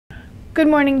Good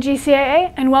morning,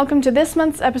 GCAA, and welcome to this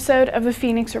month's episode of the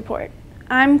Phoenix Report.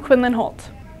 I'm Quinlan Holt.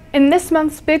 In this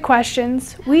month's Big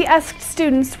Questions, we asked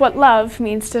students what love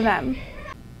means to them.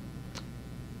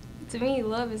 To me,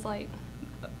 love is like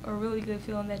a really good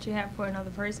feeling that you have for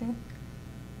another person.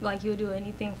 Like you'll do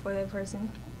anything for that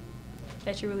person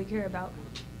that you really care about.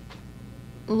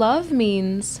 Love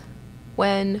means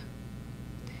when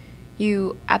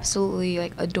you absolutely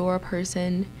adore a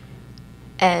person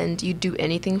and you do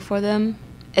anything for them.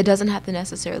 It doesn't have to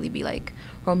necessarily be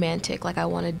romantic, I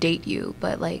want to date you,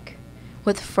 but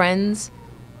with friends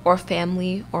or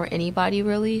family or anybody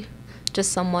really,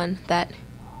 just someone that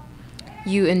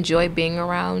you enjoy being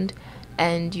around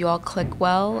and you all click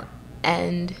well,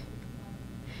 and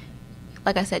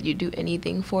like I said, you do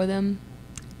anything for them.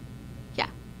 Yeah.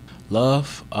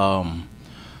 Love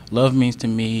means to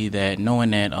me that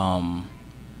knowing that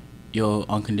you'll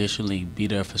unconditionally be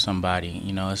there for somebody.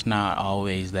 It's not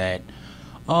always that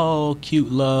cute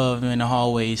love in the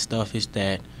hallway stuff. It's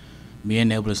that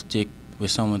being able to stick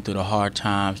with someone through the hard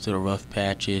times, through the rough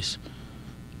patches,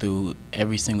 through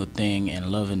every single thing,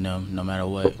 and loving them no matter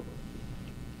what.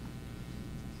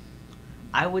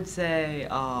 I would say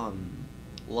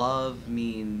love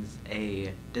means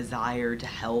a desire to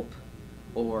help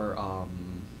or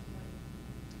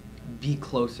be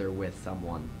closer with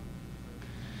someone.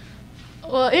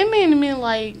 Well, it made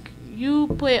me you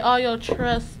put all your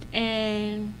trust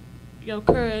and your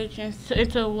courage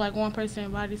into one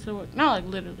person's body. So not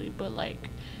literally, but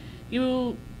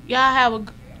y'all have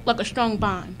a strong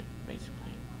bond,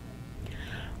 basically.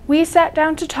 We sat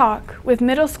down to talk with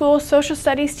middle school social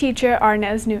studies teacher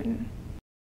Arnez Newton.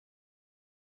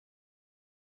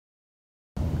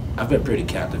 I've been pretty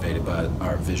captivated by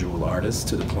our visual artists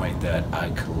to the point that I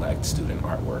collect student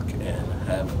artwork and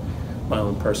have my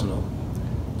own personal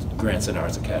Grandson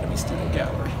Arts Academy student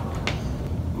gallery.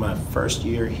 My first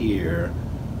year here,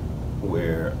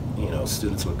 where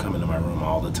students would come into my room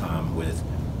all the time with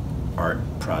art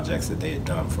projects that they had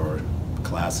done for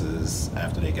classes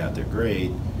after they got their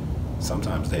grade,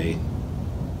 sometimes they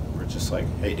were just like,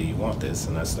 hey, do you want this?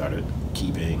 And I started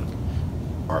keeping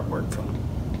artwork from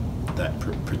that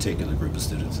particular group of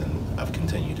students, and I've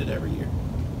continued it every year.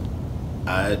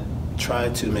 I try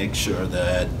to make sure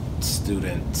that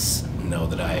students know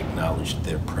that I acknowledge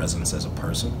their presence as a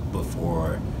person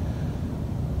before,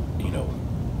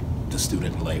 the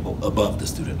student label, above the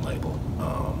student label.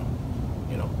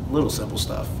 Little simple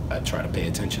stuff. I try to pay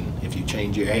attention. If you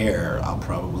change your hair, I'll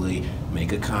probably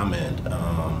make a comment.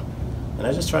 And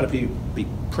I just try to be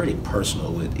pretty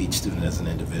personal with each student as an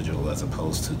individual, as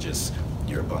opposed to just,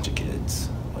 you're a bunch of kids.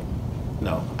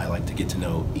 No, I like to get to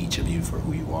know each of you for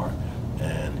who you are.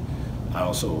 And I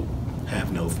also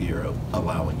have no fear of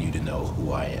allowing you to know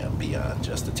who I am beyond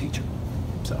just a teacher.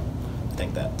 So I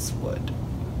think that's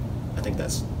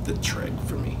the trick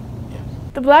for me. Yeah.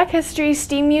 The Black History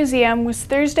STEAM Museum was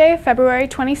Thursday, February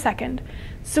 22nd,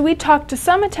 so we talked to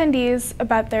some attendees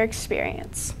about their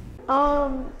experience.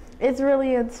 It's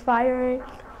really inspiring.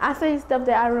 I say stuff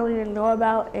that I really didn't know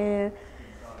about, and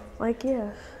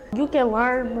you can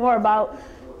learn more about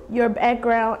your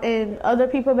background and other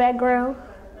people's background.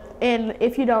 And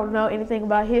if you don't know anything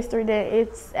about history, then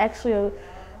it's actually a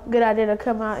good idea to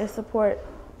come out and support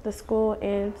the school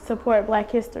and support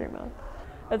Black History Month.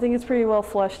 I think it's pretty well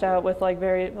fleshed out with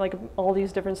all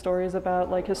these different stories about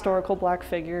historical Black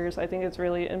figures. I think it's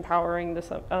really empowering this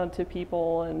to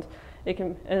people, and it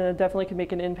definitely can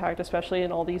make an impact, especially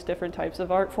in all these different types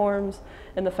of art forms,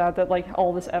 and the fact that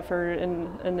all this effort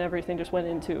and everything just went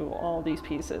into all these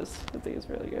pieces. I think it's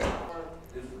really good.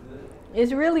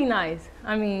 It's really nice.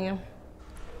 I mean,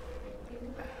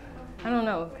 I don't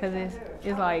know, because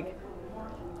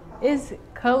it's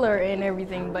color and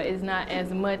everything, but it's not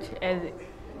as much as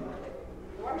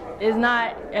it's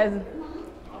not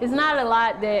a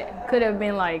lot that could have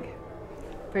been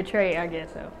portrayed, I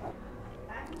guess so.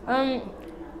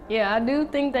 Yeah, I do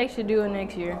think they should do it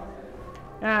next year.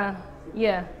 Yeah.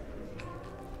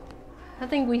 I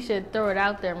think we should throw it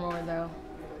out there more though,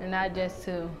 and not just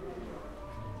to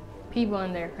people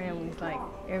and their families,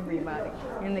 everybody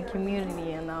in the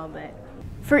community and all that.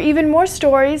 For even more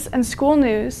stories and school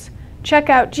news, check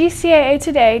out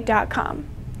gcaatoday.com.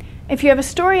 If you have a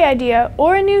story idea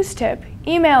or a news tip,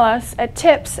 email us at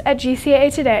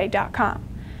tips@gcaatoday.com.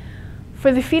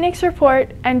 For the Phoenix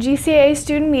Report and GCAA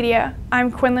Student Media, I'm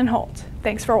Quinlan Holt.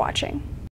 Thanks for watching.